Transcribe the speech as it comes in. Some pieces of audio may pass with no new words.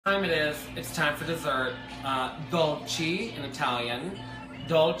Time it is. It's time for dessert. Dolce in Italian.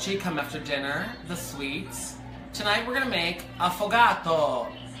 Dolce come after dinner, the sweets. Tonight we're gonna make affogato,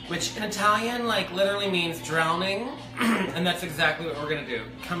 which in Italian literally means drowning, and that's exactly what we're gonna do.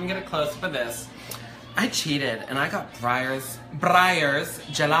 Come and get a close up of this. I cheated and I got Breyer's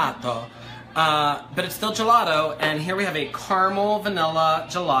gelato, but it's still gelato. And here we have a caramel vanilla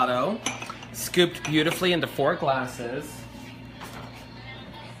gelato, scooped beautifully into 4 glasses.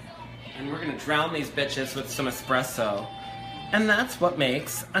 And we're gonna drown these bitches with some espresso. And that's what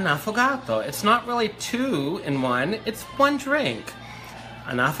makes an affogato. It's not really 2 in 1, it's 1 drink.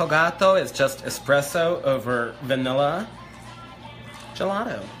 An affogato is just espresso over vanilla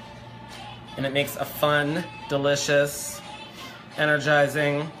gelato. And it makes a fun, delicious,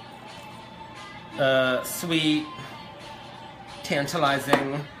 energizing, sweet,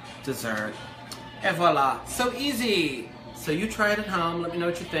 tantalizing dessert. Et voila, so easy. So you try it at home, let me know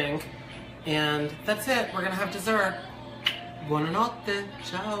what you think. And that's it, we're gonna have dessert. Buonanotte,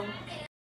 ciao.